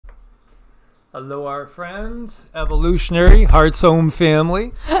Hello, our friends, Evolutionary, Hearts Home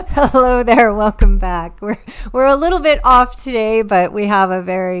family. Hello there, welcome back. We're a little bit off today, but we have a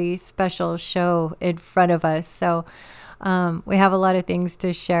very special show in front of us. So we have a lot of things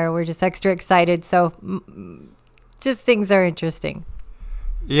to share. We're just extra excited. So just things are interesting.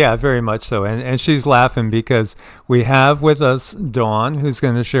 Yeah, very much so. And she's laughing because we have with us Dawn, who's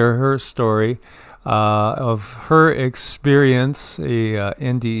going to share her story of her experience, a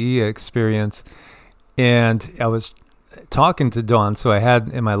NDE experience. And I was talking to Dawn, so I had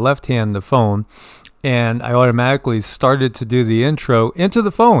in my left hand the phone, and I automatically started to do the intro into the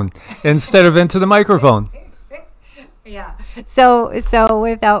phone instead of into the microphone. Yeah. So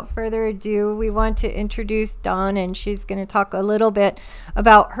without further ado, we want to introduce Dawn, and she's going to talk a little bit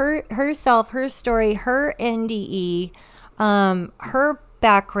about herself, her story, her NDE, her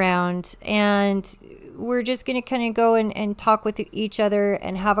background, and we're just going to kind of go and talk with each other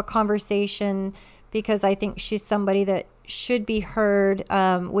and have a conversation because I think she's somebody that should be heard.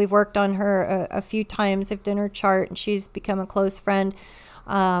 We've worked on her a few times. I've done her chart, and she's become a close friend.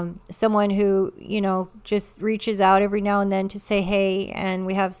 Someone who, just reaches out every now and then to say, hey, and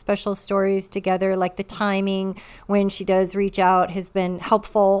we have special stories together, like the timing when she does reach out has been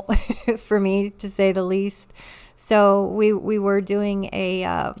helpful for me, to say the least. So we were doing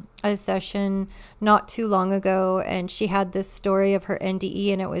a session not too long ago, and she had this story of her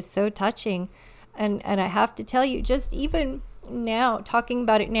NDE, and it was so touching. And I have to tell you, just even now, talking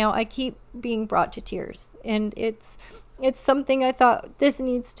about it now, I keep being brought to tears. And it's something I thought this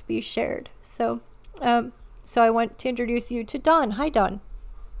needs to be shared. So I want to introduce you to Dawn. Hi, Dawn.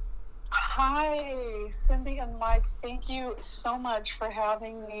 Hi, Cindy and Mike. Thank you so much for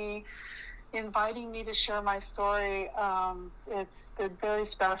having me, inviting me to share my story. It's very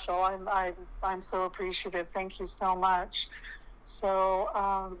special. I'm so appreciative. Thank you so much.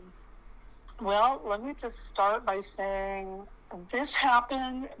 So, well, let me just start by saying this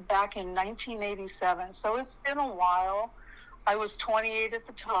happened back in 1987. So it's been a while. I was 28 at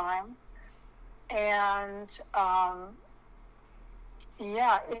the time. And,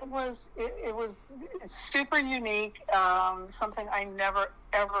 yeah, it was super unique, something I never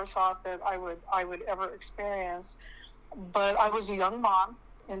ever thought that I would ever experience. But I was a young mom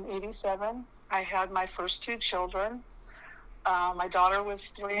in 87. I had my first two children. My daughter was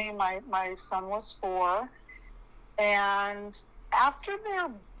 3, my son was 4. And after their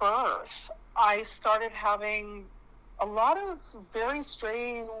birth, I started having a lot of very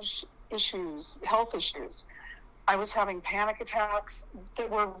strange issues, health issues. I was having panic attacks that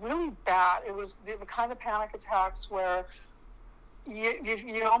were really bad. It was the kind of panic attacks where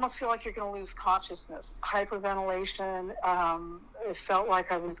you almost feel like you're going to lose consciousness. Hyperventilation. It felt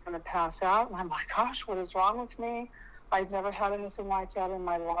like I was going to pass out. And I'm like, gosh, what is wrong with me? I'd never had anything like that in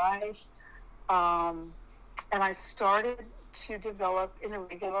my life. And I started to develop an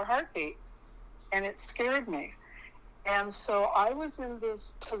irregular heartbeat. And it scared me. And so I was in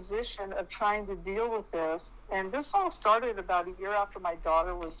this position of trying to deal with this. And this all started about a year after my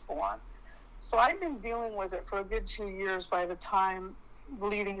daughter was born. So I've been dealing with it for a good 2 years by the time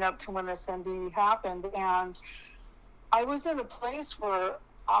leading up to when this NDE happened. And I was in a place where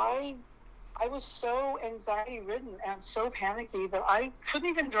I was so anxiety-ridden and so panicky that I couldn't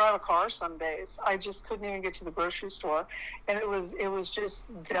even drive a car some days. I just couldn't even get to the grocery store. And it was just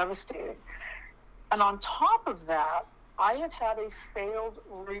devastating. And on top of that, I had a failed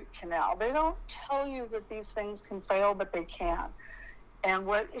root canal. They don't tell you that these things can fail, but they can. And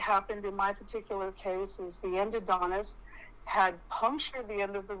what happened in my particular case is the endodontist had punctured the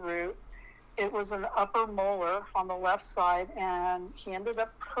end of the root. It was an upper molar on the left side, and he ended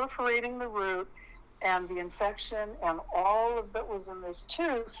up perforating the root, and the infection and all of that was in this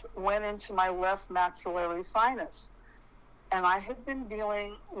tooth went into my left maxillary sinus. And I had been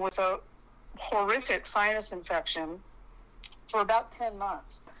dealing with a horrific sinus infection for about 10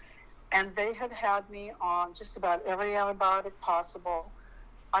 months. And they had me on just about every antibiotic possible.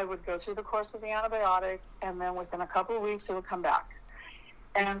 I would go through the course of the antibiotic, and then within a couple of weeks, it would come back.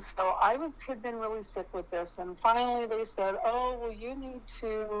 And so had been really sick with this. And finally, they said, oh, well, you need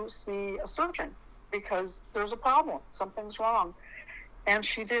to see a surgeon because there's a problem. Something's wrong. And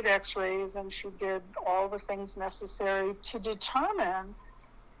she did x-rays, and she did all the things necessary to determine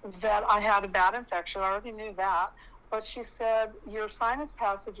that I had a bad infection. I already knew that. But she said, your sinus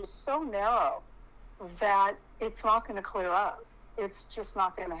passage is so narrow that it's not going to clear up. It's just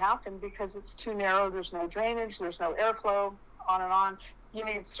not going to happen because it's too narrow. There's no drainage. There's no airflow, on and on. You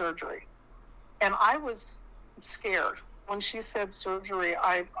need surgery. And I was scared. When she said surgery,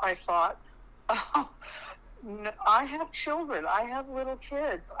 I thought, oh, I have children. I have little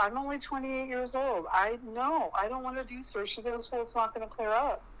kids. I'm only 28 years old. I know I don't want to do so. She goes, well, it's not going to clear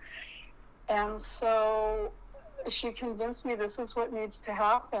up. And so she convinced me this is what needs to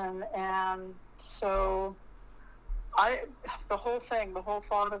happen. And so the whole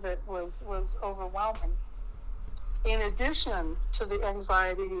thought of it was overwhelming. In addition to the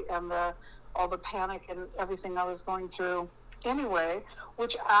anxiety and all the panic and everything I was going through anyway,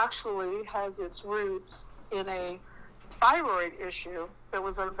 which actually has its roots in a thyroid issue that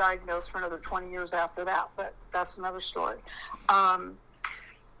was undiagnosed for another 20 years after that, but that's another story.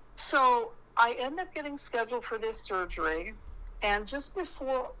 So I end up getting scheduled for this surgery, and just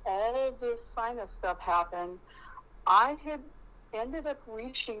before all of this sinus stuff happened, I had ended up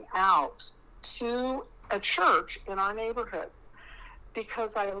reaching out to a church in our neighborhood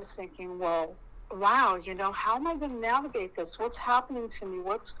because I was thinking, well, wow, how am I going to navigate this? What's happening to me?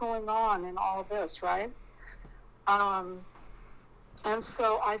 What's going on in all of this, right? And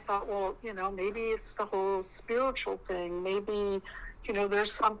so I thought, well, maybe it's the whole spiritual thing. Maybe,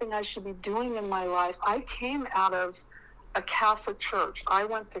 there's something I should be doing in my life. I came out of a Catholic church. I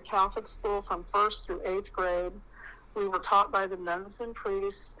went to Catholic school from 1st through 8th grade. We were taught by the nuns and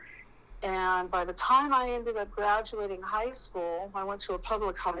priests. And by the time I ended up graduating high school, I went to a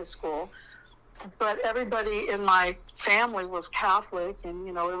public high school, but everybody in my family was Catholic, and,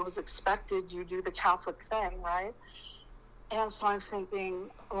 it was expected you do the Catholic thing, right? And so I'm thinking,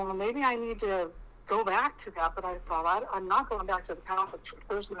 well, maybe I need to go back to that. But I thought, I'm not going back to the Catholic Church.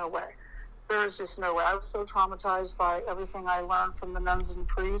 There's no way. There is just no way. I was so traumatized by everything I learned from the nuns and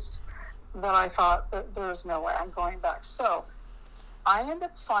priests that I thought that there's no way I'm going back. So I ended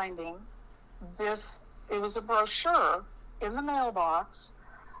up finding this. It was a brochure in the mailbox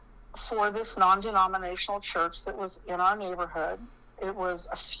for this non-denominational church that was in our neighborhood. It was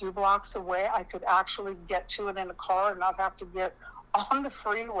a few blocks away. I could actually get to it in a car and not have to get on the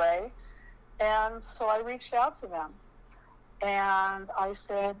freeway. And so I reached out to them. And I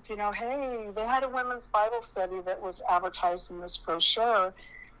said, hey, they had a women's Bible study that was advertised in this brochure.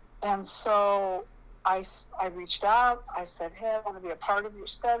 And so I reached out. I said, hey, I want to be a part of your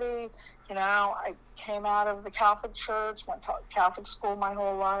study. I came out of the Catholic church, went to Catholic school my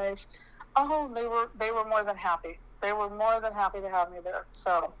whole life. Oh, they were more than happy. They were more than happy to have me there.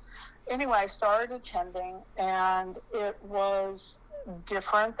 So anyway, I started attending, and it was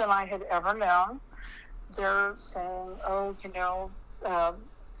different than I had ever known. They're saying, oh,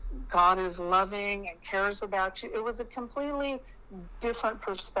 God is loving and cares about you. It was a completely different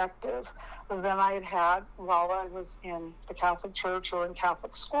perspective than I had had while I was in the Catholic church or in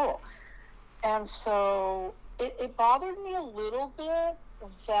Catholic school. And so it bothered me a little bit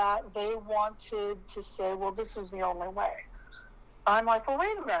that they wanted to say, well, this is the only way. I'm like, well,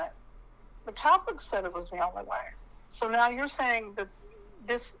 wait a minute. The Catholics said it was the only way. So now you're saying that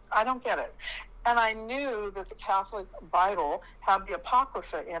this, I don't get it. And I knew that the Catholic Bible had the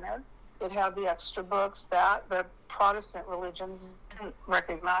Apocrypha in it. It had the extra books that the Protestant religions didn't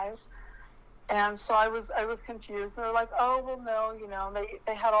recognize. And so I was confused. They're like, oh, well, no,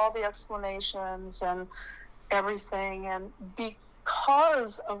 they had all the explanations and everything. And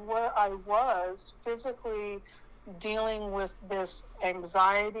because of where I was physically dealing with this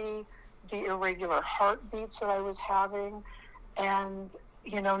anxiety, the irregular heartbeats that I was having, and,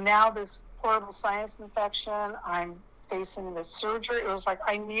 now this horrible sinus infection, I'm facing this surgery. It was like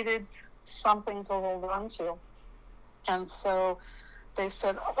I needed something to hold on to. And so they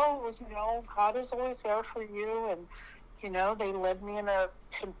said, oh, God is always there for you. And, they led me in a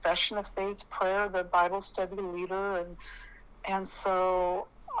confession of faith prayer, the Bible study leader. And so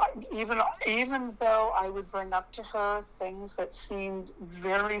even though I would bring up to her things that seemed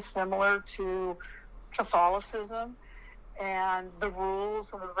very similar to Catholicism and the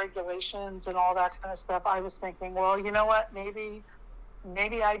rules and the regulations and all that kind of stuff, I was thinking, well, you know what, maybe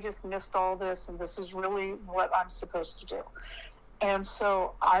I just missed all this, and this is really what I'm supposed to do. And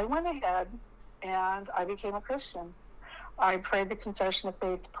so I went ahead and I became a Christian. I prayed the confession of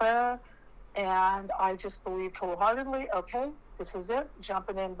faith prayer, and I just believed wholeheartedly, okay, this is it,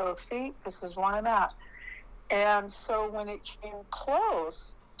 jumping in both feet, this is where I'm at. And so when it came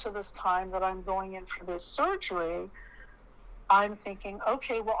close to this time that I'm going in for this surgery, I'm thinking,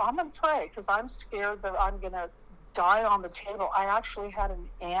 okay, well, I'm going to pray because I'm scared that I'm going to die on the table. I actually had an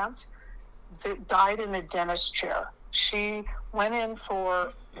aunt that died in a dentist chair. She went in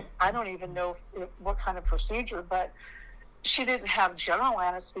for, I don't even know what kind of procedure, but she didn't have general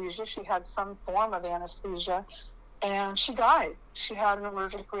anesthesia. She had some form of anesthesia, and she died. She had an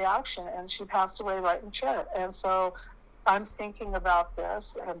allergic reaction, and she passed away right in the chair. And so I'm thinking about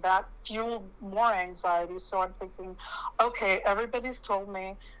this, and that fueled more anxiety. So I'm thinking, okay, everybody's told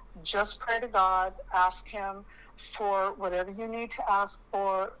me, just pray to God, ask him for whatever you need to ask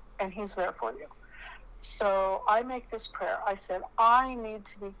for, and he's there for you. So I make this prayer. I said, I need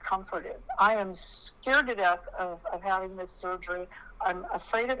to be comforted. I am scared to death of having this surgery. I'm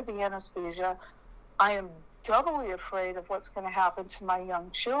afraid of the anesthesia. I am doubly afraid of what's going to happen to my young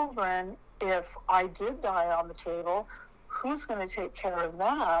children if I did die on the table. Who's going to take care of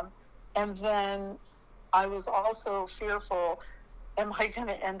them? And then I was also fearful, am I going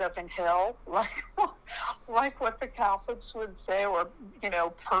to end up in hell? Like what the Catholics would say, or,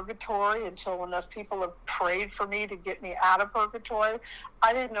 purgatory, until enough people have prayed for me to get me out of purgatory.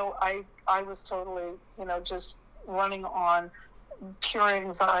 I didn't know. I was totally, just running on pure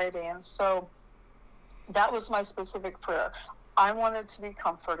anxiety. And so that was my specific prayer. I wanted to be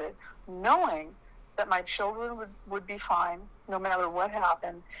comforted, knowing that my children would be fine no matter what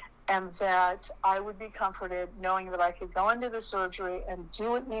happened, and that I would be comforted knowing that I could go into the surgery and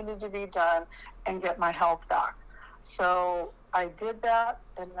do what needed to be done and get my health back. So I did that,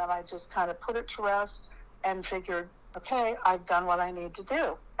 and then I just kind of put it to rest and figured, okay, I've done what I need to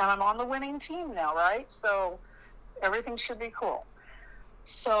do. And I'm on the winning team now, right? So everything should be cool.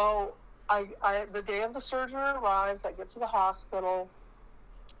 So the day of the surgery arrives, I get to the hospital,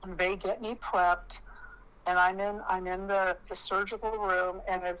 and they get me prepped, and I'm in the surgical room,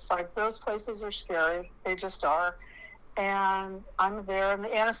 and it's like, those places are scary. They just are. And I'm there, and the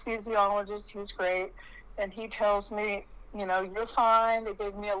anesthesiologist, he's great, and he tells me, you're fine. They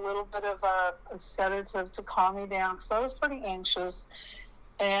gave me a little bit of a sedative to calm me down, because I was pretty anxious.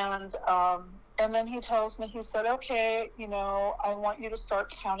 And then he tells me, he said, okay, I want you to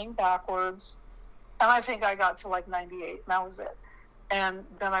start counting backwards. And I think I got to like 98, and that was it. And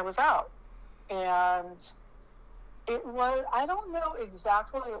then I was out. And it was, I don't know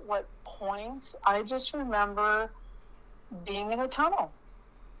exactly at what point. I just remember being in a tunnel.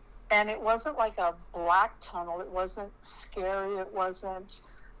 And it wasn't like a black tunnel. It wasn't scary. It wasn't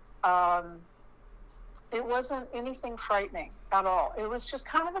anything frightening at all. It was just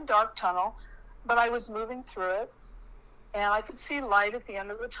kind of a dark tunnel, but I was moving through it, and I could see light at the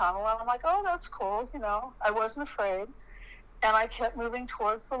end of the tunnel, and I'm like, oh, that's cool, I wasn't afraid. And I kept moving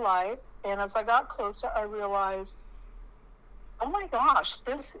towards the light, and as I got closer, I realized, oh my gosh,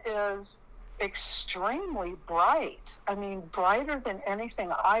 this is extremely bright. I mean, brighter than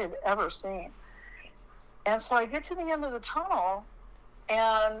anything I had ever seen. And so I get to the end of the tunnel,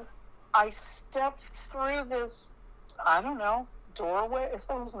 and I step through this, I don't know, doorway. It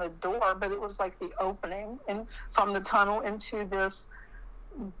wasn't a door, but it was like the opening from the tunnel into this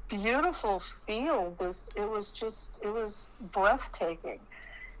beautiful field. It was breathtaking.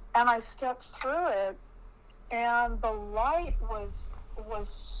 And I stepped through it, and the light was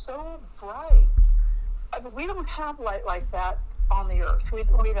so bright. I mean, we don't have light like that on the earth.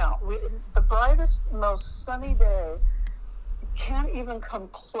 We don't. The brightest, most sunny day can't even come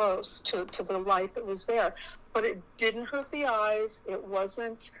close to the light that was there. But it didn't hurt the eyes. It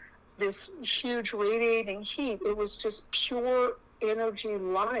wasn't this huge radiating heat. It was just pure energy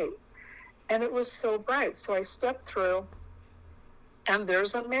light. And it was so bright. So I stepped through, and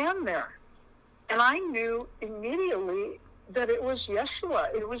there's a man there. And I knew immediately that it was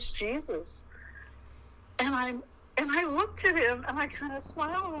Yeshua. It was Jesus. And I looked at him, and I kind of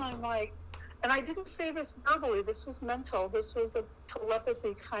smiled, and I'm like, and I didn't say this verbally. This was mental. This was a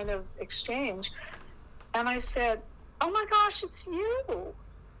telepathy kind of exchange. And I said, oh my gosh, it's you.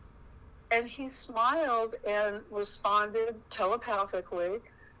 And he smiled and responded telepathically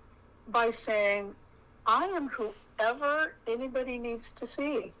by saying, I am whoever anybody needs to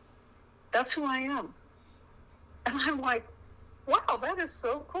see. That's who I am. And I'm like, wow, that is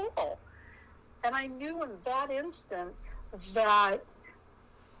so cool. And I knew in that instant that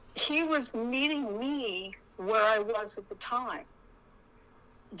he was meeting me where I was at the time.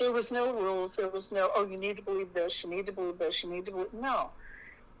 There was no rules. There was no, oh, you need to believe this, you need to believe this, you need to believe. No.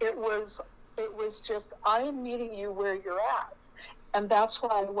 It was just, I am meeting you where you're at. And that's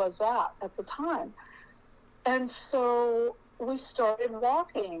where I was at the time. And so we started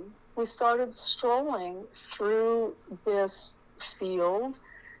walking. We started strolling through this field.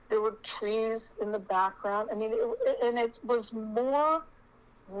 There were trees in the background. I mean, it was more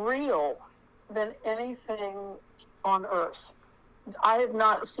real than anything on Earth. I have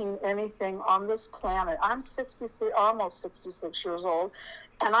not seen anything on this planet. I'm 66, almost 66 years old,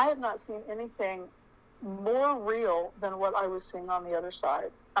 and I have not seen anything more real than what I was seeing on the other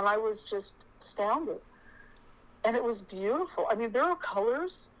side. And I was just astounded. And it was beautiful. I mean, there are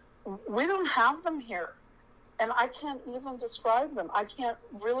colors. We don't have them here. and I can't even describe them. I can't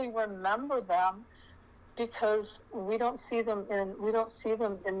really remember them because we don't see them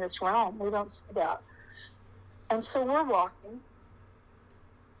in this realm. We don't see that. And so we're walking,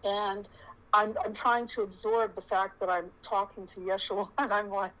 and I'm trying to absorb the fact that I'm talking to Yeshua, and I'm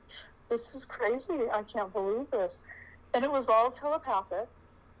like, this is crazy. I can't believe this. And it was all telepathic.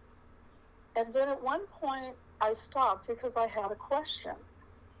 And then at one point I stopped because I had a question.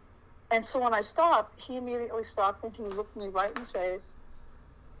 And so when I stopped, he immediately stopped, and he looked me right in the face.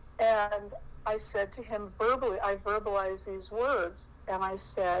 And I said to him verbally, I verbalized these words, and I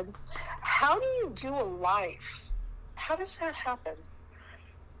said, how do you do a life? How does that happen?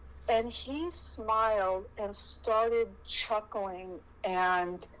 And he smiled and started chuckling,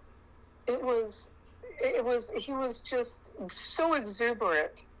 and he was just so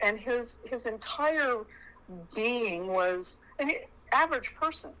exuberant, and his entire being was an average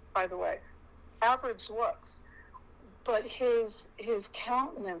person, by the way, average looks, but his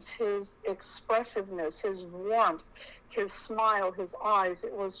countenance, his expressiveness, his warmth, his smile, his eyes,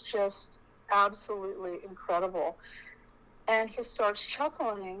 it was just absolutely incredible. And he starts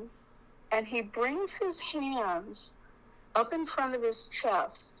chuckling, and he brings his hands up in front of his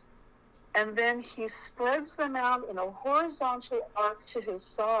chest, and then he spreads them out in a horizontal arc to his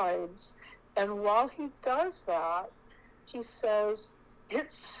sides. And while he does that, he says,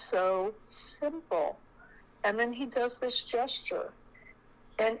 it's so simple. And then he does this gesture.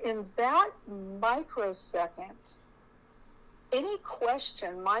 And in that microsecond, any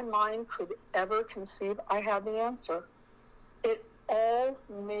question my mind could ever conceive, I had the answer. It all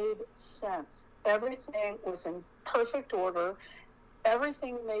made sense. Everything was in perfect order.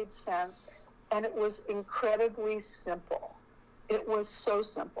 Everything made sense. And it was incredibly simple. It was so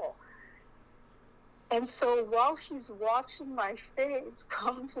simple. And so while he's watching my face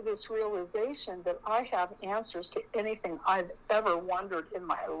come to this realization that I have answers to anything I've ever wondered in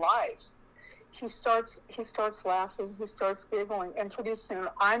my life, he starts laughing, he starts giggling, and pretty soon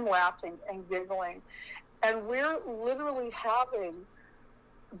I'm laughing and giggling. And we're literally having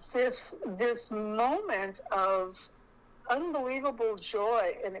this moment of unbelievable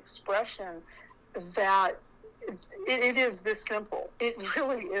joy and expression that it is this simple. It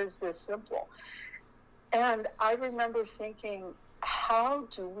really is this simple. And I remember thinking, how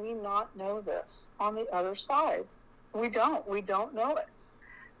do we not know this on the other side? We don't know it.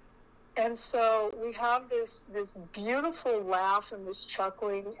 And so we have this beautiful laugh and this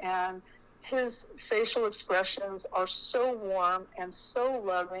chuckling, and his facial expressions are so warm and so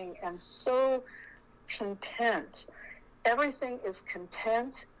loving and so content. Everything is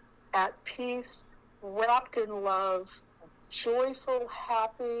content, at peace, wrapped in love, joyful,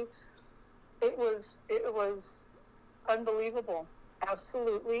 happy. It was unbelievable,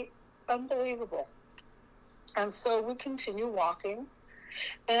 absolutely unbelievable. And so we continue walking.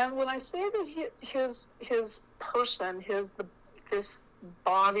 And when I say that his person, this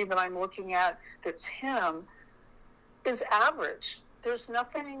body that I'm looking at that's him, is average. There's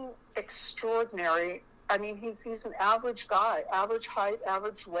nothing extraordinary. I mean, he's an average guy, average height,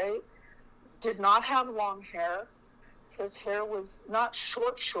 average weight, did not have long hair. His hair was not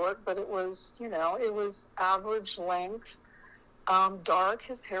short, but it was, it was average length, dark.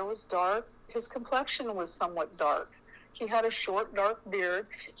 His hair was dark. His complexion was somewhat dark. He had a short, dark beard.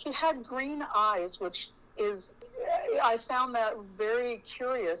 He had green eyes, which is, I found that very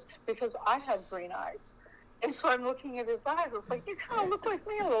curious because I had green eyes. And so I'm looking at his eyes. It's like, you kind of look like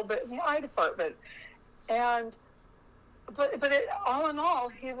me a little bit in the eye department. And, but all in all,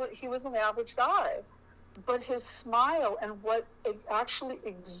 he was an average guy. But his smile and what it actually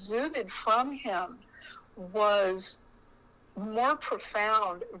exuded from him was more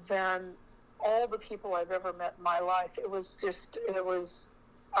profound than all the people I've ever met in my life.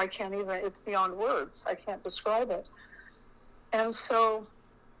 I can't even, it's beyond words. I can't describe it. And so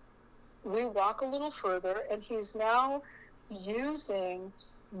we walk a little further, and he's now using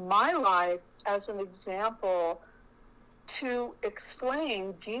my life as an example to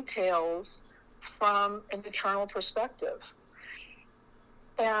explain details from an eternal perspective.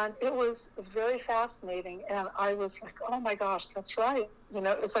 And it was very fascinating, and I was like, oh my gosh, that's right.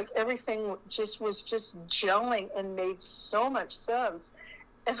 It's like everything was just gelling and made so much sense.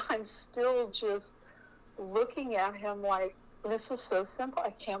 And I'm still just looking at him like, this is so simple. I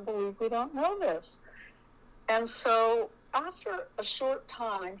can't believe we don't know this. And so after a short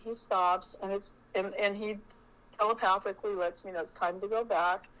time, he stops, and he telepathically lets me know it's time to go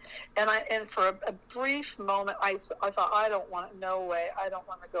back. And for a brief moment, I thought, no way, I don't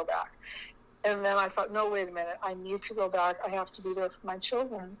want to go back. And then I thought, no, wait a minute, I need to go back. I have to be there for my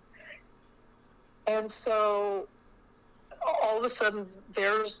children. And so all of a sudden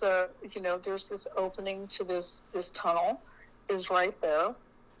there's this opening to this tunnel is right there.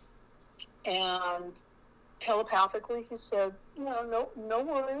 And telepathically he said, no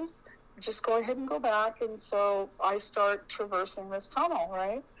worries, just go ahead and go back. And so I start traversing this tunnel,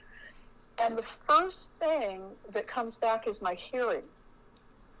 right? And the first thing that comes back is my hearing.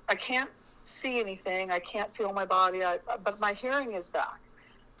 I can't see anything, I can't feel my body, but my hearing is back.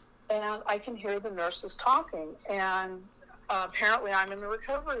 And I can hear the nurses talking. And apparently I'm in the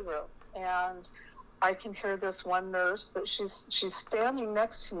recovery room. And I can hear this one nurse that she's standing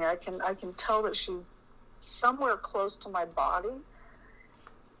next to me. I can tell that she's somewhere close to my body.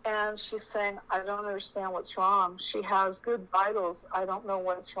 And she's saying, I don't understand what's wrong. She has good vitals. I don't know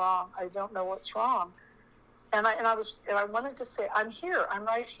what's wrong. I don't know what's wrong. And I wanted to say, I'm here. I'm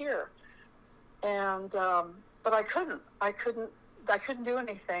right here. And but I couldn't do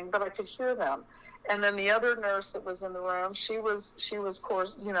anything, but I could hear them. And then the other nurse that was in the room, she was of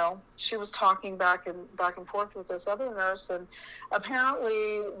course, she was talking back and forth with this other nurse. And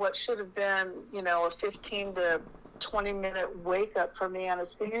apparently what should have been, a 15 to 20 minute wake up from the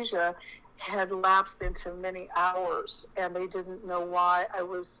anesthesia had lapsed into many hours, and they didn't know why I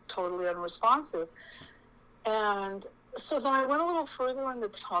was totally unresponsive. And so then I went a little further in the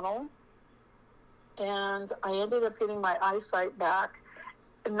tunnel, and I ended up getting my eyesight back.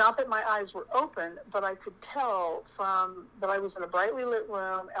 Not that my eyes were open, but I could tell that I was in a brightly lit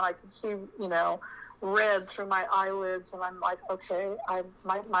room, and I could see, red through my eyelids. And I'm like, okay,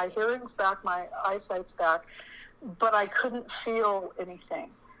 my hearing's back, my eyesight's back, but I couldn't feel anything.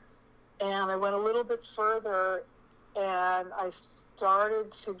 And I went a little bit further, and I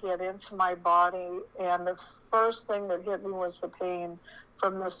started to get into my body, and the first thing that hit me was the pain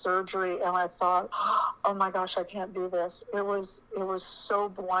from the surgery. And I thought, oh my gosh, I can't do this. It was so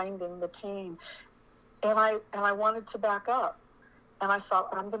blinding, the pain. And I wanted to back up. And I thought,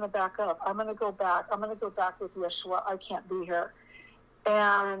 I'm going to back up. I'm going to go back. I'm going to go back with Yeshua. I can't be here.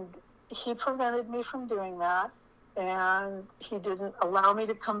 And he prevented me from doing that. And he didn't allow me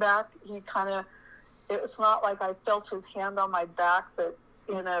to come back. It's not like I felt his hand on my back, but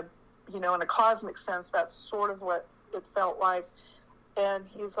in a cosmic sense, that's sort of what it felt like. And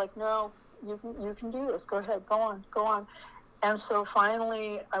he's like, no, you can do this. Go ahead, go on. And so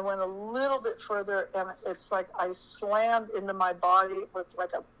finally I went a little bit further, and it's like I slammed into my body with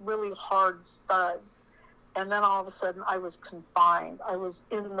like a really hard thud. And then all of a sudden I was confined. I was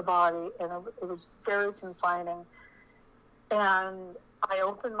in the body, and it was very confining. And I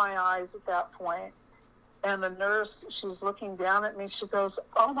opened my eyes at that point, and the nurse, she's looking down at me. She goes,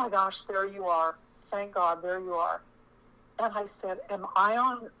 oh my gosh, there you are. Thank God, there you are. And I said, am I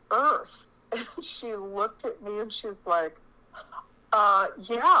on Earth? And she looked at me and she's like,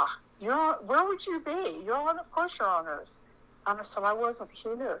 yeah, where would you be? Of course you're on Earth. And I said, I wasn't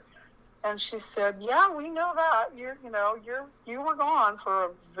here. And she said, yeah, we know that. You were gone for a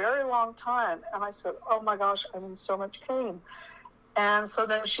very long time. And I said, oh my gosh, I'm in so much pain. And so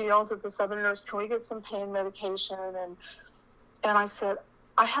then she yells at this other nurse, can we get some pain medication? And I said,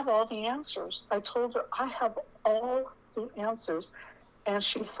 I have all the answers. I told her, I have all the answers. And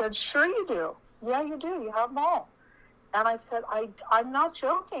she said, sure you do. Yeah, you do. You have them all. And I said, I'm not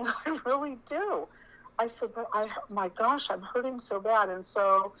joking. I really do. I said, but my gosh, I'm hurting so bad. And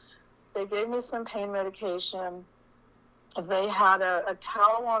so they gave me some pain medication. They had a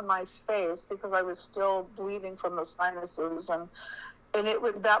towel on my face because I was still bleeding from the sinuses, and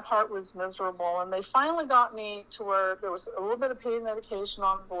that part was miserable. And they finally got me to where there was a little bit of pain medication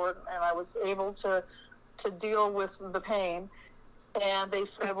on board, and I was able to deal with the pain. And they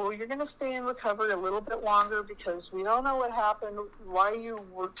said, well, you're going to stay in recovery a little bit longer because we don't know what happened, why you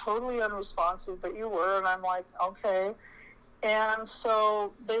were totally unresponsive, but you were. And I'm like, okay. And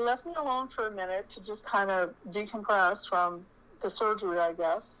so they left me alone for a minute to just kind of decompress from the surgery, I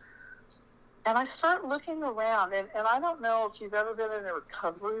guess. And I start looking around, and I don't know if you've ever been in a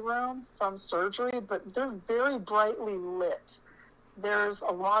recovery room from surgery, but they're very brightly lit. There's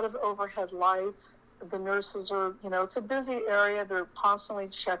a lot of overhead lights. The nurses are, it's a busy area. They're constantly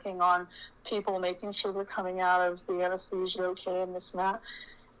checking on people, making sure they're coming out of the anesthesia okay and this and that.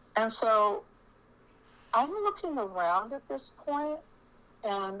 And so I'm looking around at this point,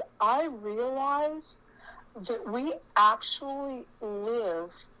 and I realize that we actually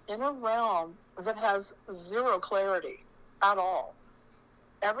live in a realm that has zero clarity at all.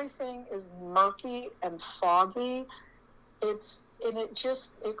 Everything is murky and foggy.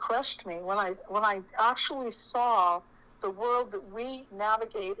 It crushed me when I actually saw the world that we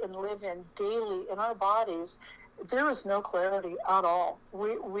navigate and live in daily in our bodies. there is no clarity at all.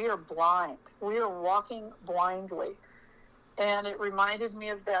 We are blind. We are walking blindly. And it reminded me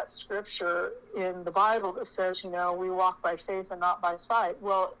of that scripture in the Bible that says, you know, we walk by faith and not by sight.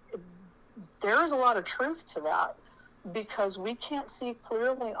 Well, there is a lot of truth to that, because we can't see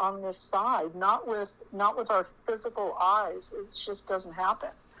clearly on this side, not with our physical eyes. It just doesn't happen.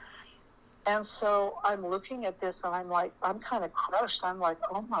 And so I'm looking at this and I'm like, I'm kind of crushed. I'm like,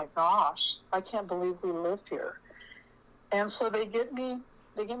 oh my gosh, I can't believe we live here. And so they get me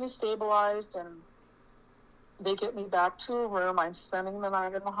stabilized, and they get me back to a room. I'm spending the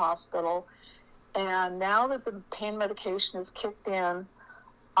night in the hospital. And now that the pain medication is kicked in,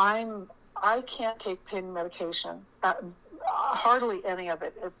 I can't take pain medication. Hardly any of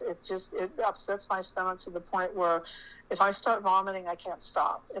it. It upsets my stomach to the point where if I start vomiting, I can't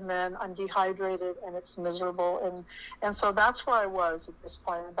stop. And then I'm dehydrated and it's miserable. And so that's where I was at this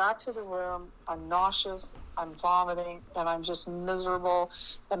point. I'm back to the room. I'm nauseous. I'm vomiting and I'm just miserable.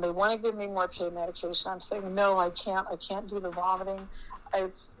 And they want to give me more pain medication. I'm saying, no, I can't do the vomiting.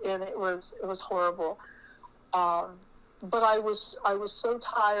 It was horrible. But I was so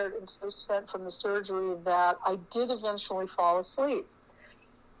tired and so spent from the surgery that I did eventually fall asleep.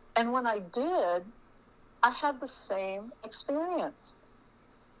 And when I did, I had the same experience.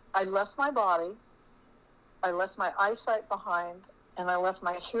 I left my body, I left my eyesight behind, and I left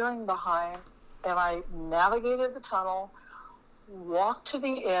my hearing behind, and I navigated the tunnel, walked to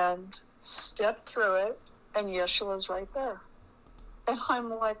the end, stepped through it, and Yeshua's right there. And I'm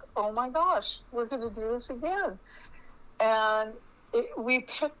like, oh my gosh, we're going to do this again. And we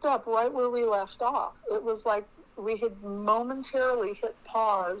picked up right where we left off. It was like we had momentarily hit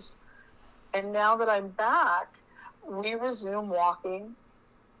pause. And now that I'm back, we resume walking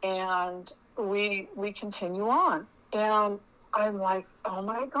and we continue on. And I'm like, oh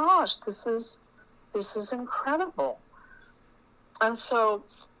my gosh, this is incredible. And so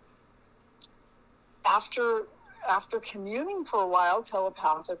after communing for a while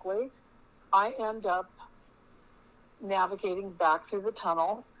telepathically, I end up navigating back through the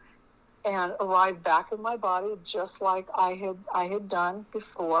tunnel and arrive back in my body just like I had done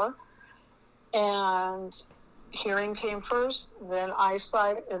before. And hearing came first, then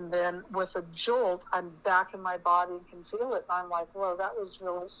eyesight, and then with a jolt, I'm back in my body and can feel it. And I'm like, whoa, that was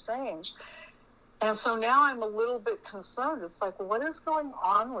really strange. And so now I'm a little bit concerned. It's like, what is going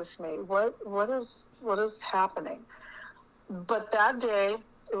on with me? What is happening? But that day,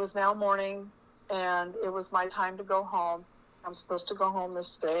 it was now morning, and it was my time to go home. I'm supposed to go home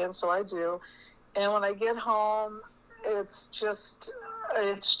this day, and so I do. And when I get home, it's just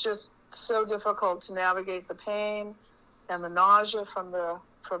so difficult to navigate the pain and the nausea from the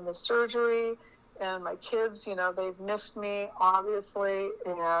surgery. And my kids, you know, they've missed me, obviously,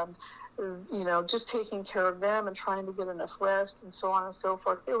 and, you know, just taking care of them and trying to get enough rest and so on and so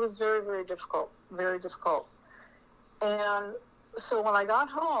forth. It was very, very difficult, very difficult. And so when I got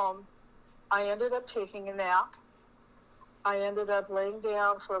home, I ended up taking a nap. I ended up laying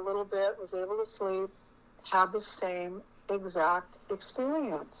down for a little bit, was able to sleep, had the same exact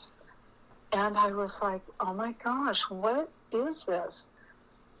experience. And I was like, oh my gosh, what is this?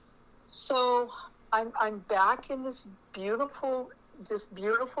 So I'm back in this beautiful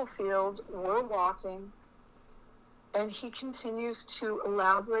field. We're walking, and he continues to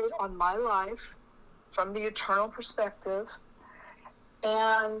elaborate on my life from the eternal perspective.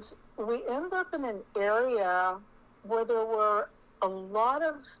 And we end up in an area where there were a lot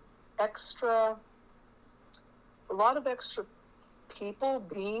of extra people,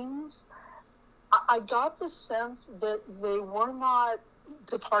 beings. I got the sense that they were not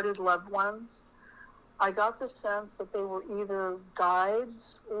departed loved ones. I got the sense that they were either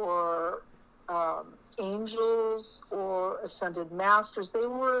guides or angels or ascended masters. They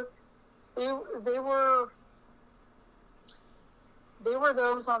were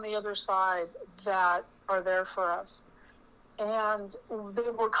those on the other side that are there for us. And they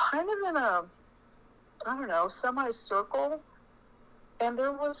were kind of in a, I don't know, semicircle. And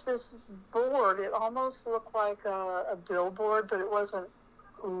there was this board. It almost looked like a billboard, but it wasn't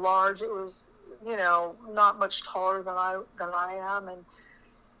large. It was, you know, not much taller than I am.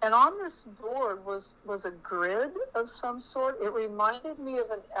 And on this board was a grid of some sort. It reminded me of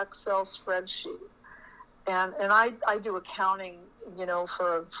an Excel spreadsheet. And I do accounting, you know,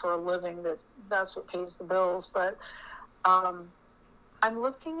 for a living. That's what pays the bills. But I'm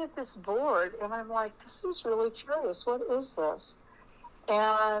looking at this board, and I'm like, this is really curious. What is this?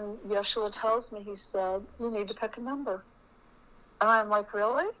 And Yeshua tells me, he said, you need to pick a number. And I'm like,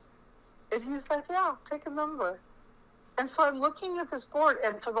 really? And he's like, yeah, pick a number. And so I'm looking at this board,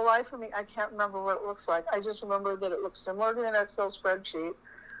 and for the life of me, I can't remember what it looks like. I just remember that it looks similar to an Excel spreadsheet,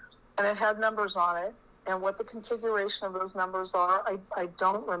 and it had numbers on it. And what the configuration of those numbers are, I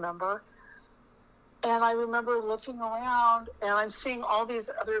don't remember. And I remember looking around, and I'm seeing all these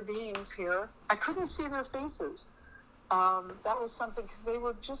other beings here. I couldn't see their faces. That was something, because they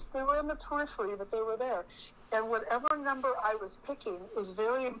were in the periphery, but they were there. And whatever number I was picking was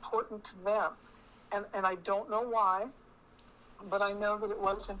very important to them. And I don't know why, but I know that it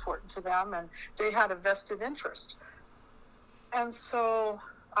was important to them, and they had a vested interest. And so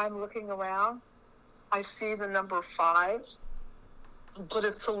I'm looking around. I see the number 5, but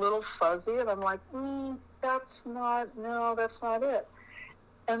it's a little fuzzy, and I'm like, that's not it.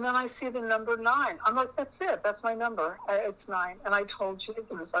 And then I see the number 9. I'm like, that's it. That's my number. It's 9. And I told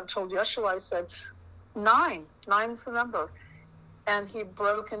Jesus, I told Yeshua, I said, 9. 9's the number. And he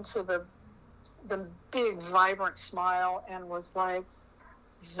broke into the big, vibrant smile and was like,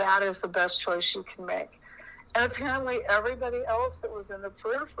 that is the best choice you can make. And apparently everybody else that was in the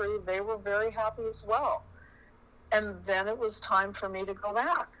periphery, they were very happy as well. And then it was time for me to go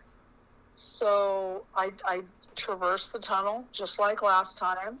back. So I traversed the tunnel just like last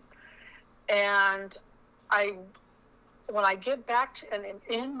time. And when I get back to, and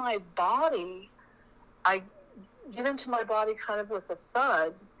in my body, I get into my body kind of with a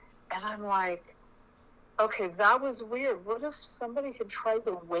thud. And I'm like, okay, that was weird. What if somebody had tried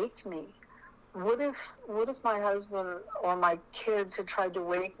to wake me? What if my husband or my kids had tried to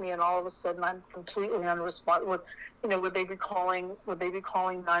wake me, and all of a sudden I'm completely unresponsive? Would they be calling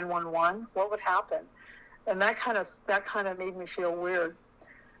 911? What would happen? And that kind of made me feel weird.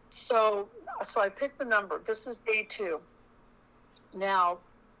 So I picked the number. This is day 2. Now,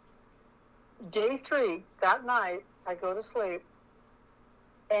 day 3, that night, I go to sleep,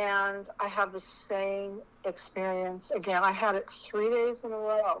 and I have the same experience again. I had it 3 days in a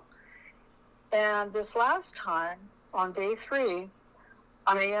row. And this last time, on day 3,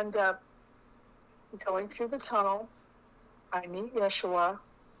 I end up going through the tunnel. I meet Yeshua.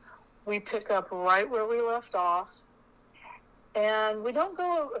 We pick up right where we left off. And we don't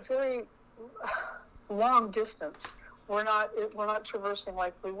go a very long distance. We're not traversing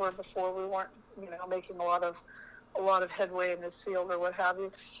like we were before. We weren't, making a lot of headway in this field or what have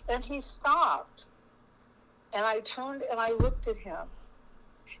you. And he stopped. And I turned and I looked at him.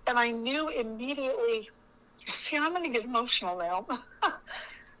 And I knew immediately, see, I'm going to get emotional now.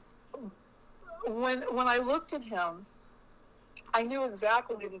 When I looked at him, I knew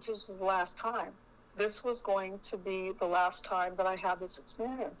exactly that this was the last time. This was going to be the last time that I had this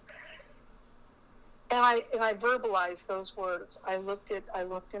experience. And I verbalized those words. I looked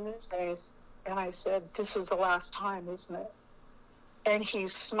in his face, and I said, this is the last time, isn't it? And he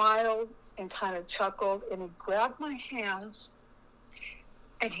smiled and kind of chuckled, and he grabbed my hands.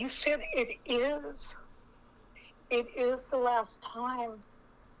 And he said, it is the last time,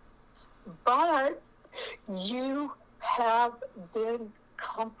 but you have been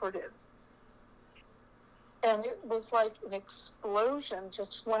comforted. And it was like an explosion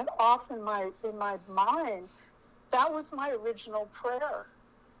just went off in my mind. That was my original prayer.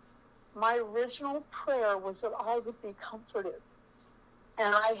 My original prayer was that I would be comforted.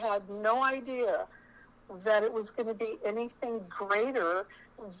 And I had no idea that it was going to be anything greater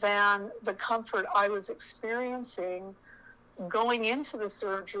than the comfort I was experiencing going into the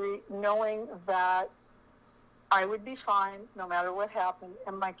surgery, knowing that I would be fine no matter what happened,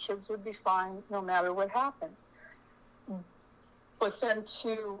 and my kids would be fine no matter what happened. But then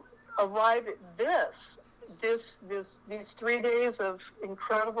to arrive at these 3 days of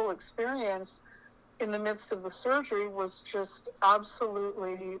incredible experience in the midst of the surgery was just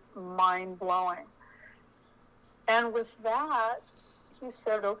absolutely mind-blowing. And with that, he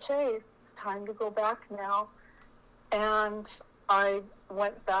said, okay, it's time to go back now. And I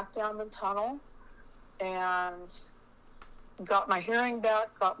went back down the tunnel and got my hearing back,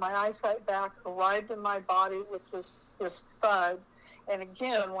 got my eyesight back, arrived in my body with this thud. And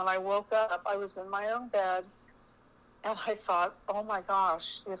again, when I woke up, I was in my own bed, and I thought, oh my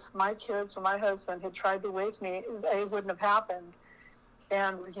gosh, if my kids or my husband had tried to wake me, it wouldn't have happened.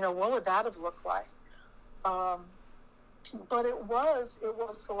 And, what would that have looked like? But it was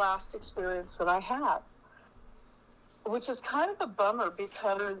the last experience that I had, which is kind of a bummer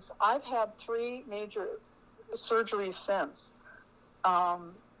because I've had 3 major surgeries since.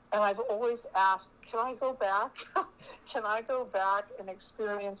 And I've always asked, can I go back? Can I go back and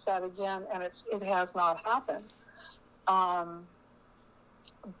experience that again? And it has not happened.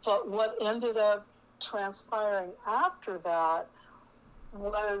 But what ended up transpiring after that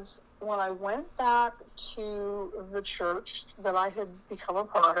was when I went back to the church that I had become a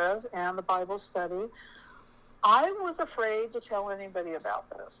part of and the Bible study. I was afraid to tell anybody about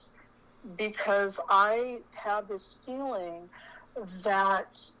this because I had this feeling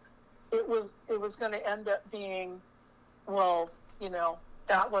that it was going to end up being, well, you know,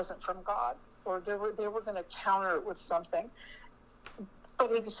 that wasn't from God, or they were going to counter it with something.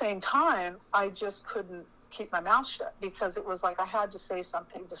 But at the same time, I just couldn't keep my mouth shut because it was like I had to say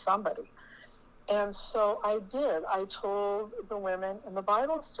something to somebody. And so I did. I told the women in the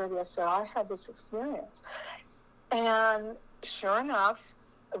Bible study, I said, I had this experience. And sure enough,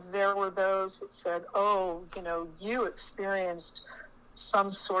 there were those that said, oh, you know, you experienced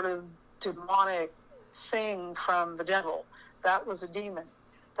some sort of demonic thing from the devil. That was a demon.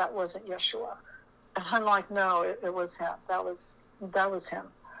 That wasn't Yeshua. And I'm like, no, it was him. That was him.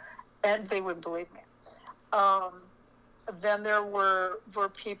 And they wouldn't believe me. Then there were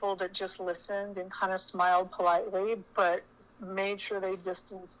people that just listened and kind of smiled politely, but made sure they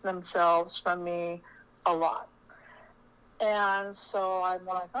distanced themselves from me a lot. And so I'm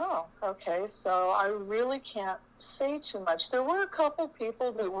like, oh, okay, so I really can't say too much. There were a couple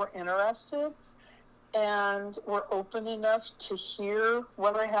people that were interested and were open enough to hear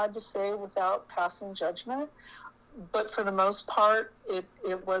what I had to say without passing judgment. But for the most part, it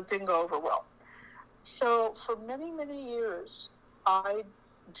didn't go over well. So for many, many years, I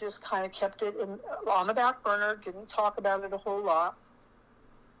just kind of kept it on the back burner, didn't talk about it a whole lot.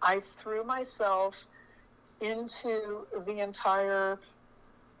 I threw myself into the entire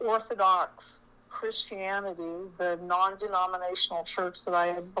Orthodox Christianity, the non-denominational church that I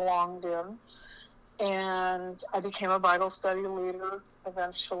had belonged in. And I became a Bible study leader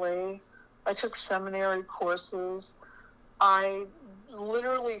eventually. I took seminary courses. I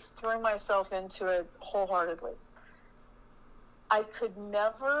literally threw myself into it wholeheartedly. I could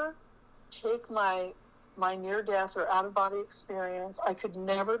never take my near-death or out-of-body experience, I could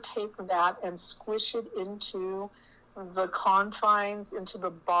never take that and squish it into the confines, into the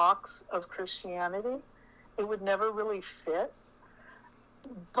box of Christianity. It would never really fit.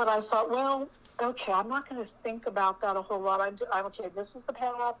 But I thought, well, okay, I'm not going to think about that a whole lot. I'm okay, this is the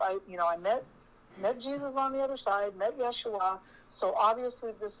path. I met Jesus on the other side, met Yeshua, so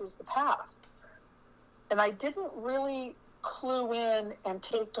obviously this is the path. And I didn't really clue in and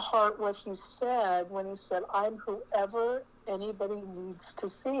take to heart what he said when he said, I'm whoever anybody needs to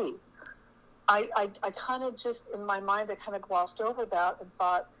see. I kind of just, in my mind, I kind of glossed over that and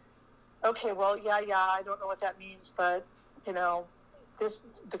thought, okay, well, yeah, I don't know what that means, but, you know,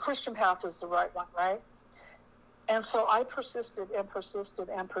 the Christian path is the right one, right? And so I persisted and persisted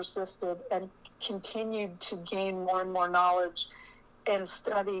and persisted and continued to gain more and more knowledge and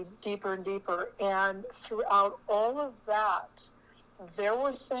study deeper and deeper. And throughout all of that, there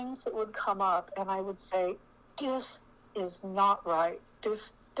were things that would come up and I would say, this is not right.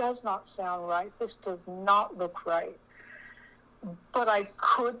 This does not sound right. This does not look right. But I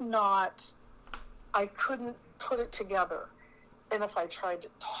couldn't put it together. And if I tried to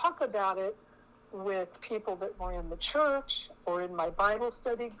talk about it with people that were in the church or in my Bible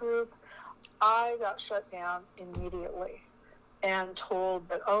study group, I got shut down immediately and told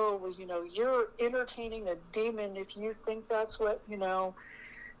that, oh, well, you know, you're entertaining a demon if you think that's what, you know.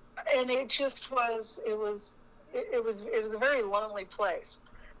 And it just was, it was a very lonely place.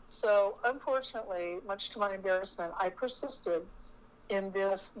 So unfortunately, much to my embarrassment, I persisted in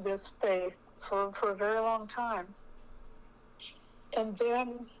this faith for a very long time. And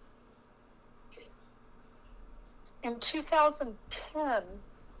then in 2010,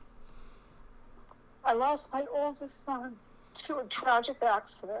 I lost my oldest son to a tragic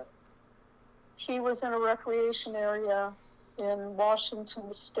accident. He was in a recreation area in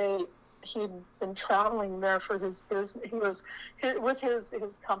Washington State. He'd been traveling there for his business. He was with his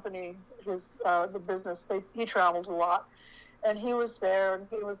company, the business. He traveled a lot, and he was there. And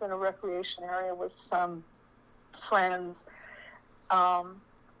he was in a recreation area with some friends. One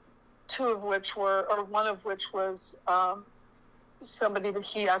of which was somebody that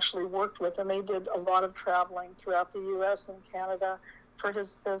he actually worked with, and they did a lot of traveling throughout the U.S. and Canada for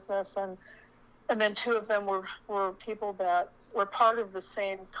his business, and then two of them were people that were part of the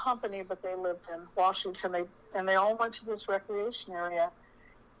same company, but they lived in Washington. They all went to this recreation area,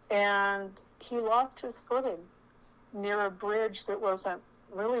 and he lost his footing near a bridge that wasn't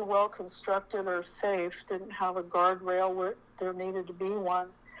really well constructed or safe, didn't have a guardrail where there needed to be one,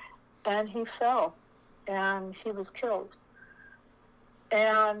 and he fell, and he was killed.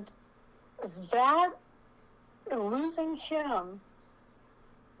 And that, losing him,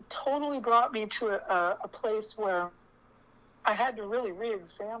 totally brought me to a place where I had to really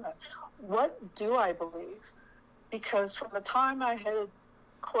re-examine, what do I believe? Because from the time I had,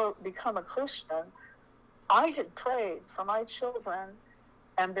 quote, become a Christian, I had prayed for my children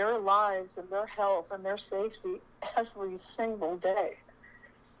and their lives and their health and their safety every single day.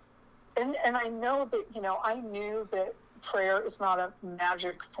 And I know that, you know, I knew that prayer is not a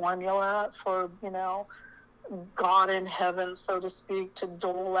magic formula for, you know, God in heaven, so to speak, to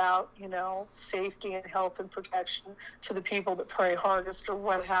dole out, you know, safety and help and protection to the people that pray hardest or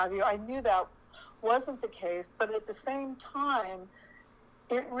what have you. I knew that wasn't the case, but at the same time,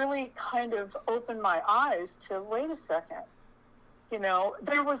 it really kind of opened my eyes to, wait a second, you know,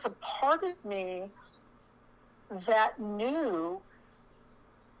 there was a part of me that knew,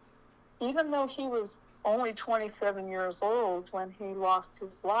 even though he was only 27 years old when he lost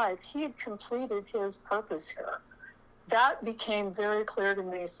his life, he had completed his purpose here. That became very clear to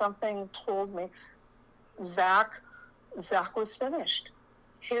me. Something told me, Zach was finished.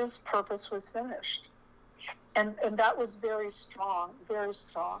 His purpose was finished. And that was very strong, very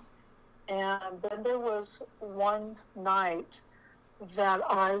strong. And then there was one night that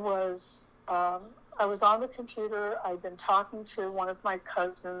I was on the computer. I'd been talking to one of my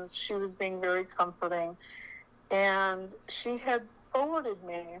cousins. She was being very comforting. And she had forwarded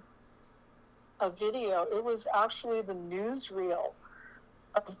me a video. It was actually the newsreel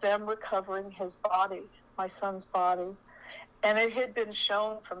of them recovering his body, my son's body. And it had been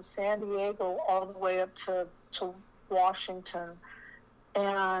shown from San Diego all the way up to Washington.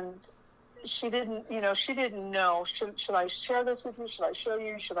 And she didn't know. Should I share this with you? Should I show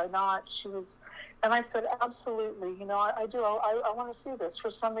you? Should I not? And I said, absolutely. You know, I do. I want to see this. For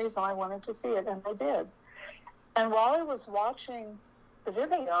some reason, I wanted to see it, and I did. And while I was watching the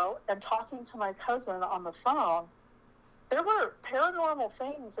video and talking to my cousin on the phone, there were paranormal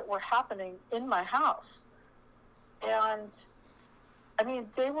things that were happening in my house. And, I mean,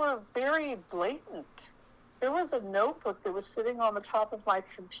 they were very blatant. There was a notebook that was sitting on the top of my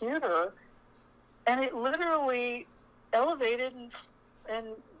computer, and it literally elevated and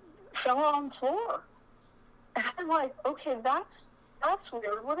fell on the floor. And I'm like, okay, that's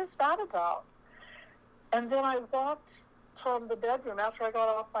weird. What is that about? And then I walked from the bedroom after I got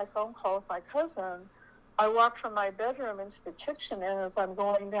off my phone call with my cousin. I walked from my bedroom into the kitchen, and as I'm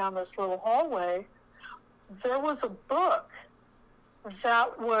going down this little hallway, there was a book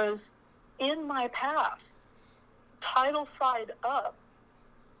that was in my path, title side up.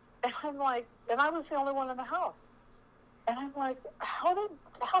 And I'm like, and I was the only one in the house. And I'm like, how did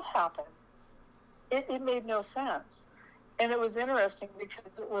that happen? It made no sense. And it was interesting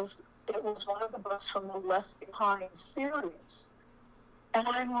because it was one of the books from the Left Behind series. And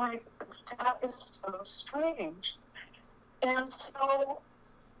I'm like, that is so strange. And so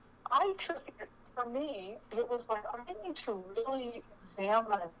I took it, for me, it was like, I need to really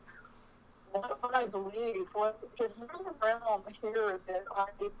examine what I believe, because there's a realm here that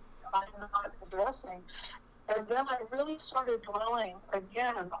I'm not addressing. And then I really started dwelling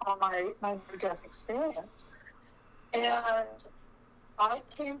again on my near-death experience. And I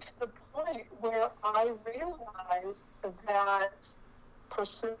came to the point where I realized that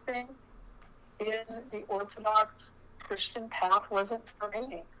persisting in the Orthodox Christian path wasn't for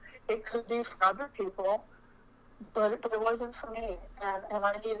me. It could be for other people, but it wasn't for me. And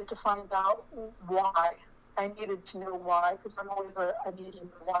I needed to find out why. I needed to know why, because I'm always a need to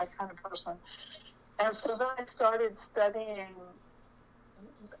know why kind of person. And so then I started studying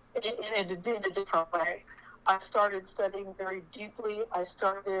in a different way. I started studying very deeply. I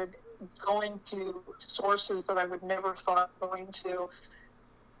started going to sources that I would never thought going to,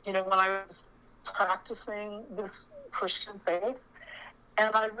 you know, when I was practicing this Christian faith.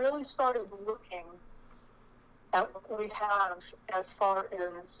 And I really started looking at what we have as far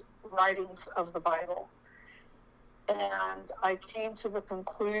as writings of the Bible. And I came to the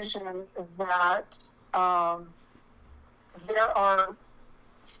conclusion that there are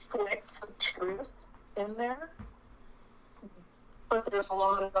flakes of truth in there, but there's a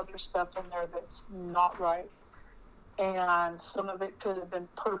lot of other stuff in there that's not right. And some of it could have been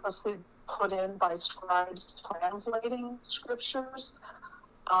purposely put in by scribes translating scriptures.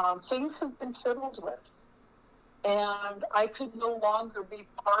 Things have been fiddled with. And I could no longer be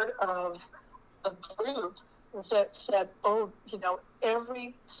part of a group that said, oh, you know,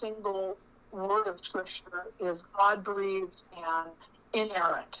 every single word of scripture is God-breathed and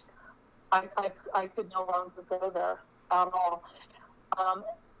inerrant. I could no longer go there at all.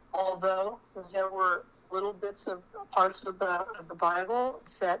 Although there were little bits of parts of the Bible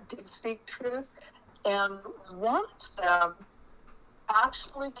that did speak truth, and one of them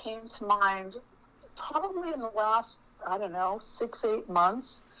actually came to mind probably in the last I don't know, 6-8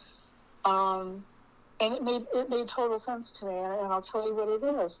 months. And it made total sense to me, and I'll tell you what it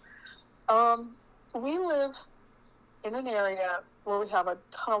is. We live in an area where we have a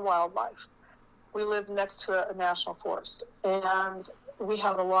ton of wildlife. We live next to a national forest, and we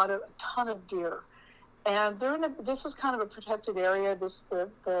have a ton of deer. And this is kind of a protected area.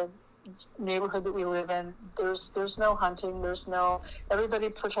 The neighborhood that we live in, there's no hunting. Everybody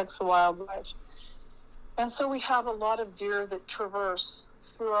protects the wildlife. And so we have a lot of deer that traverse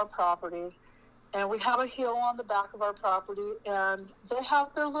through our property. And we have a hill on the back of our property, and they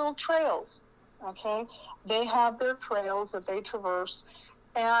have their little trails, okay? They have their trails that they traverse,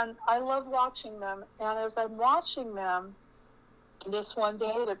 and I love watching them. And as I'm watching them, this one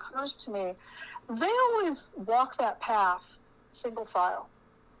day it occurs to me, they always walk that path single file.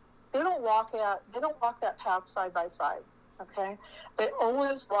 They don't walk that path side by side, okay? They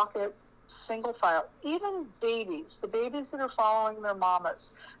always walk it single file. Even babies, the babies that are following their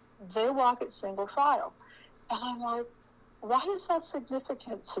mamas, they walk it single file. And I'm like, why is that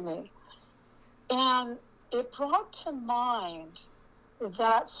significant to me? And it brought to mind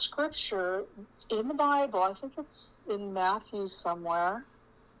that scripture in the Bible, I think it's in Matthew somewhere,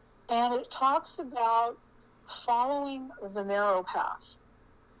 and it talks about following the narrow path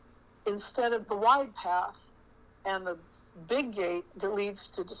instead of the wide path and the big gate that leads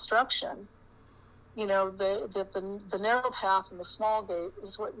to destruction. You know, the narrow path and the small gate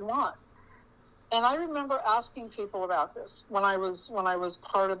is what you want. And I remember asking people about this when I was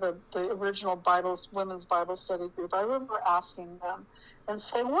part of the original women's Bible study group. I remember asking them and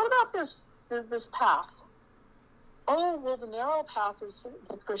saying, "What about this path?" "Oh, well, the narrow path is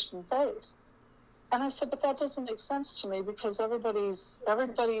the Christian faith." And I said, "But that doesn't make sense to me, because everybody's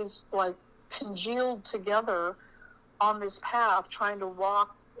like congealed together on this path trying to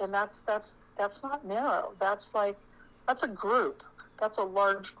walk, and that's not narrow. That's a group. That's a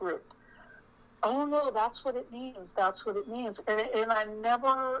large group." "Oh no, that's what it means. That's what it means." And it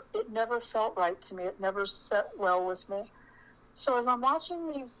never felt right to me. It never set well with me. So as I'm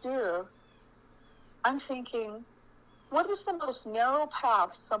watching these deer, I'm thinking, what is the most narrow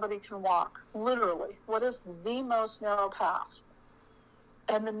path somebody can walk? Literally, what is the most narrow path?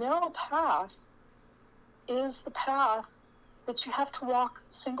 And the narrow path is the path that you have to walk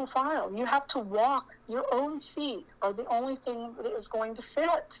single file. You have to walk. Your own feet are the only thing that is going to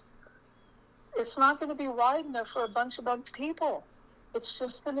fit. It's not going to be wide enough for a bunch of people. It's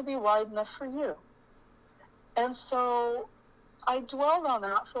just going to be wide enough for you. And so I dwelled on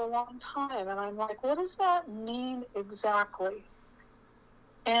that for a long time, and I'm like, what does that mean exactly?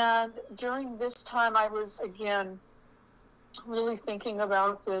 And during this time, I was, again, really thinking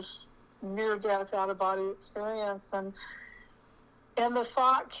about this near-death, out-of-body experience, and the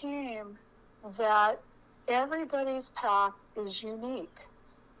thought came that everybody's path is unique.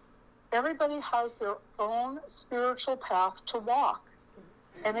 Everybody has their own spiritual path to walk,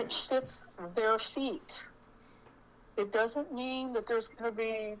 and it fits their feet. It doesn't mean that there's going to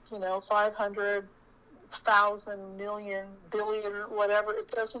be, 500,000, million, billion, whatever. It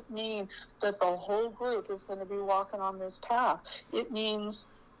doesn't mean that the whole group is going to be walking on this path. It means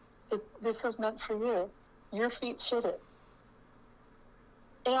this is meant for you. Your feet fit it.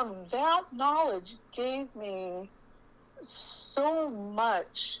 And that knowledge gave me so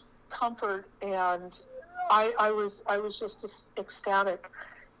much comfort, and I was just ecstatic.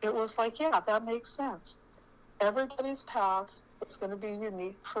 It was like, yeah, that makes sense. Everybody's path is going to be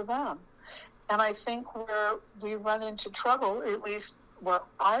unique for them. And I think where we run into trouble, at least where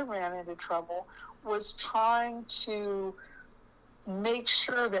I ran into trouble, was trying to make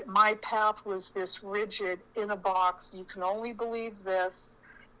sure that my path was this rigid, in a box. You can only believe this.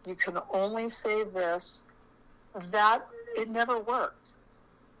 You can only say this. That, it never worked.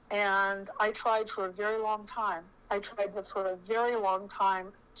 And I tried for a very long time.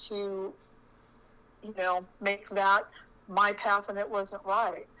 To, make that my path, and it wasn't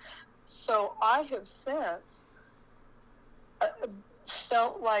right. So I have since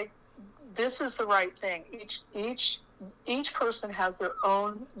felt like this is the right thing. Each person has their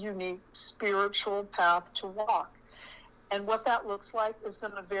own unique spiritual path to walk. And what that looks like is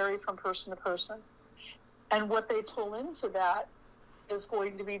going to vary from person to person. And what they pull into that is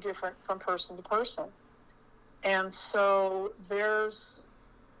going to be different from person to person. And so there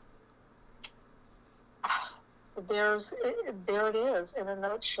it is in a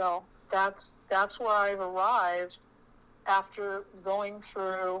nutshell. That's where I've arrived after going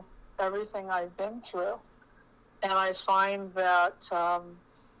through everything I've been through. And I find that I'm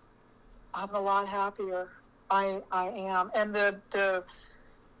a lot happier. I am. And the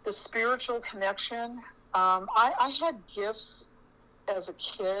spiritual connection I had gifts as a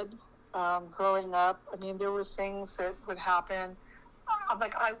kid, growing up. I mean, there were things that would happen. I'm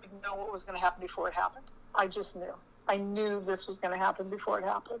like, I would know what was going to happen before it happened. I just knew. I knew this was going to happen before it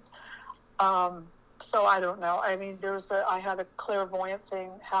happened. So I don't know. I mean, I had a clairvoyant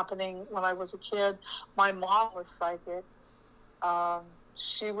thing happening when I was a kid. My mom was psychic.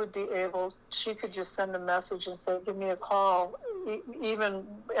 She could just send a message and say, give me a call. Even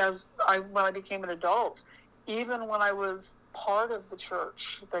when I became an adult, even when I was part of the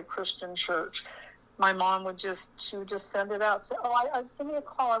church, the Christian church, my mom would just send it out, say, give me a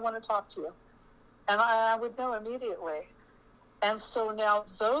call, I want to talk to you. And I would know immediately. And so now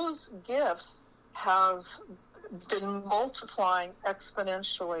those gifts have been multiplying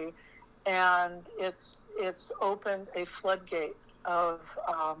exponentially, and it's opened a floodgate of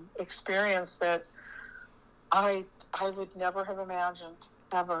experience that I would never have imagined,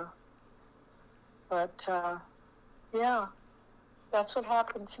 ever. But yeah, that's what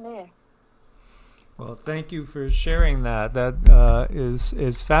happened to me. Well, thank you for sharing that. That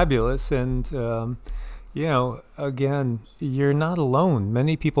is fabulous. And, again, you're not alone.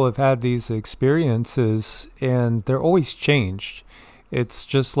 Many people have had these experiences, and they're always changed. It's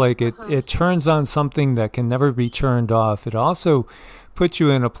just like it turns on something that can never be turned off. It also puts you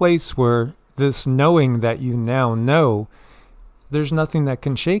in a place where this knowing that you now know, there's nothing that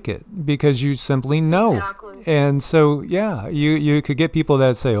can shake it, because you simply know. Exactly. And so, yeah, you could get people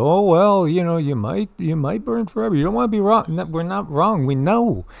that say, oh, well, you might burn forever. You don't want to be wrong. No, we're not wrong. We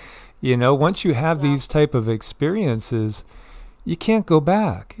know. Once you have these type of experiences, you can't go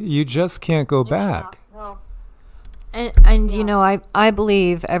back. You just can't go back. No. And I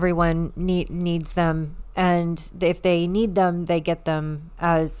believe everyone needs them. And if they need them, they get them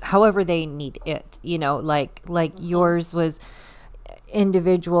as however they need it. Like yours was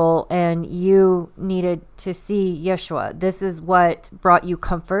individual, and you needed to see Yeshua. This is what brought you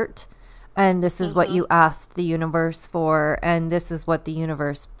comfort, and this is what you asked the universe for, and this is what the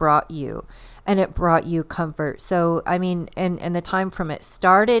universe brought you, and it brought you comfort. So I mean, and the time from it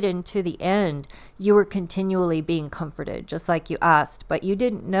started and to the end, you were continually being comforted, just like you asked, but you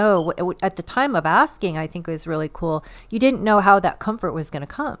didn't know at the time of asking. I think it was really cool. You didn't know how that comfort was going to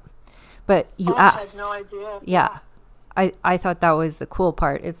come, but you asked. I had no idea. Yeah. I thought that was the cool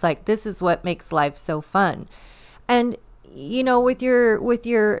part. It's like, this is what makes life so fun. And, with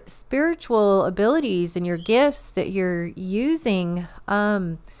your spiritual abilities and your gifts that you're using,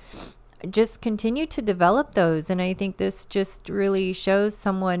 just continue to develop those. And I think this just really shows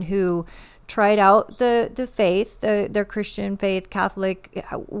someone who tried out the faith, their Christian faith, Catholic,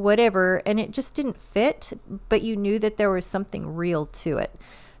 whatever, and it just didn't fit, but you knew that there was something real to it.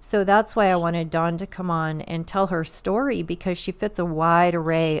 So that's why I wanted Dawn to come on and tell her story, because she fits a wide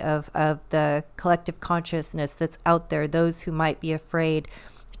array of the collective consciousness that's out there, those who might be afraid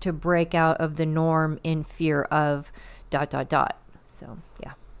to break out of the norm in fear of ... So,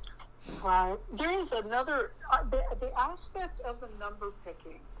 yeah. Right. There is another, the aspect of the number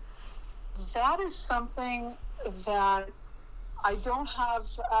picking. That is something that I don't have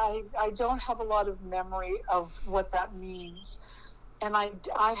a lot of memory of what that means. And I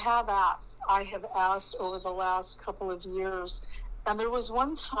have asked over the last couple of years. And there was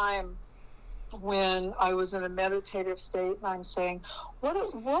one time when I was in a meditative state, and I'm saying, what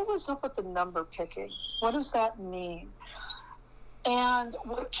was up with the number picking? What does that mean? And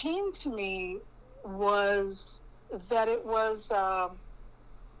what came to me was that it was,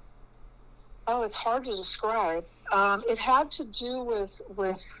 it's hard to describe. It had to do with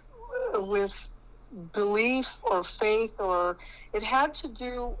belief or faith, or it had to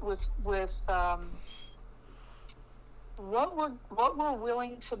do with what we're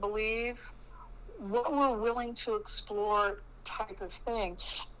willing to believe, what we're willing to explore, type of thing.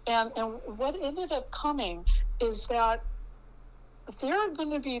 And what ended up coming is that there are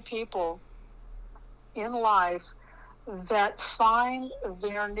going to be people in life that find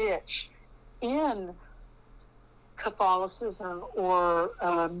their niche in Catholicism or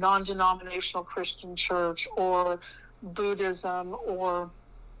non-denominational Christian church or Buddhism or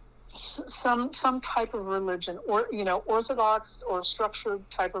some type of religion, or Orthodox or structured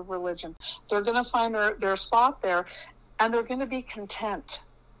type of religion. They're going to find their spot there, and they're going to be content.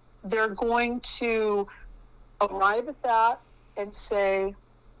 They're going to arrive at that and say,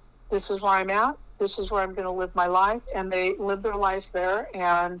 this is where I'm at, this is where I'm going to live my life, and they live their life there,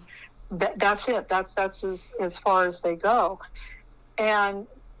 and that's it. That's as far as they go. And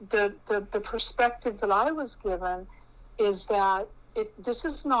the perspective that I was given is that this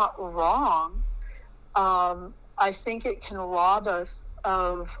is not wrong. I think it can rob us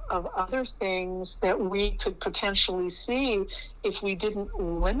of other things that we could potentially see if we didn't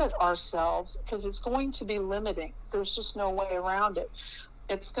limit ourselves, because it's going to be limiting. There's just no way around it.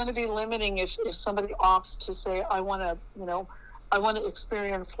 It's going to be limiting if somebody opts to say, I want to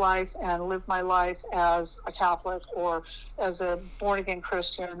experience life and live my life as a Catholic or as a born-again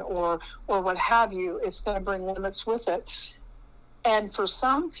Christian or what have you. It's going to bring limits with it. And for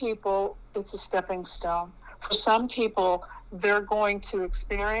some people, it's a stepping stone. For some people, they're going to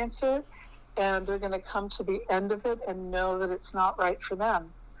experience it and they're going to come to the end of it and know that it's not right for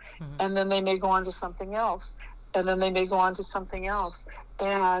them. Mm-hmm. And then they may go on to something else. And then they may go on to something else.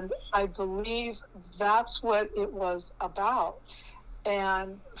 And I believe that's what it was about.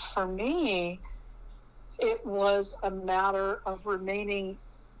 And for me, it was a matter of remaining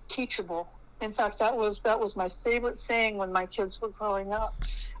teachable. In fact, that was my favorite saying when my kids were growing up,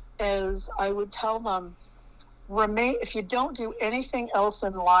 is I would tell them, if you don't do anything else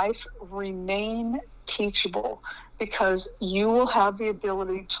in life, remain teachable, because you will have the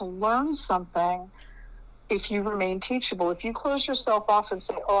ability to learn something if you remain teachable. If you close yourself off and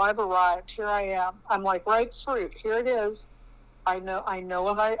say, oh, I've arrived, here I am, I'm like ripe fruit, here it is, I know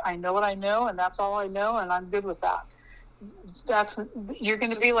what I know, and that's all I know, and I'm good with that. You're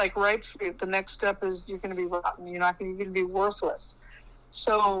going to be like ripe fruit. The next step is you're going to be rotten. You're going to be worthless.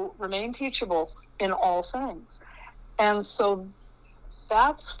 So remain teachable in all things. And so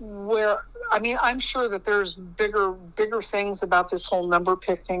that's where, I mean, I'm sure that there's bigger things about this whole number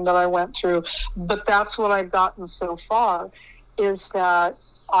picking that I went through, but that's what I've gotten so far, is that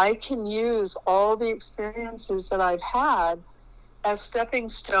I can use all the experiences that I've had as stepping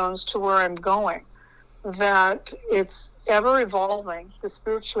stones to where I'm going. That it's ever evolving. My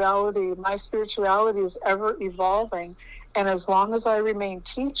spirituality is ever evolving. And as long as I remain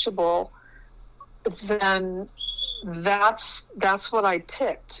teachable, then that's what I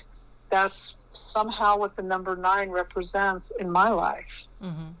picked. That's somehow what the number 9 represents in my life.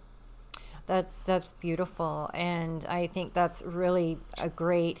 Mm-hmm. That's beautiful. And I think that's really a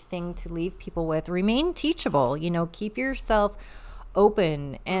great thing to leave people with. Remain teachable, keep yourself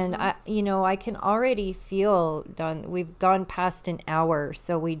open. And Mm-hmm. I can already feel, Dawn, we've gone past an hour,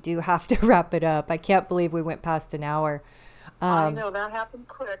 so we do have to wrap it up. I can't believe we went past an hour. I know, that happened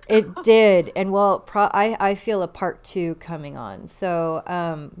quick. It did. And I feel a part 2 coming on.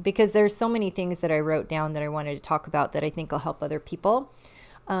 So, because there's so many things that I wrote down that I wanted to talk about that I think will help other people.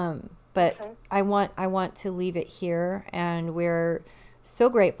 But okay. I want to leave it here, and we're so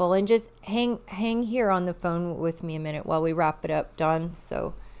grateful. And just hang here on the phone with me a minute while we wrap it up, Dawn.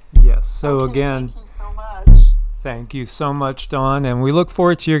 So yes. So okay, again, thank you so much. Thank you so much, Dawn. And we look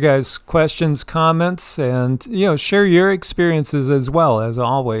forward to your guys' questions, comments, and share your experiences as well, as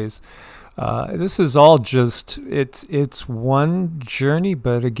always. This is all just it's one journey,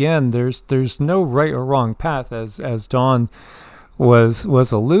 but again, there's no right or wrong path, as Dawn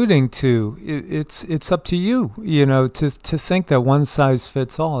was alluding to. It's up to you, to think that one size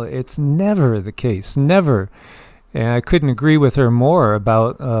fits all. It's never the case, never. And I couldn't agree with her more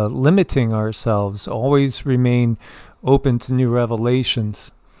about limiting ourselves. Always remain open to new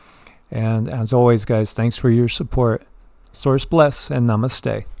revelations. And as always, guys, thanks for your support. Source bless and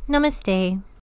namaste. Namaste.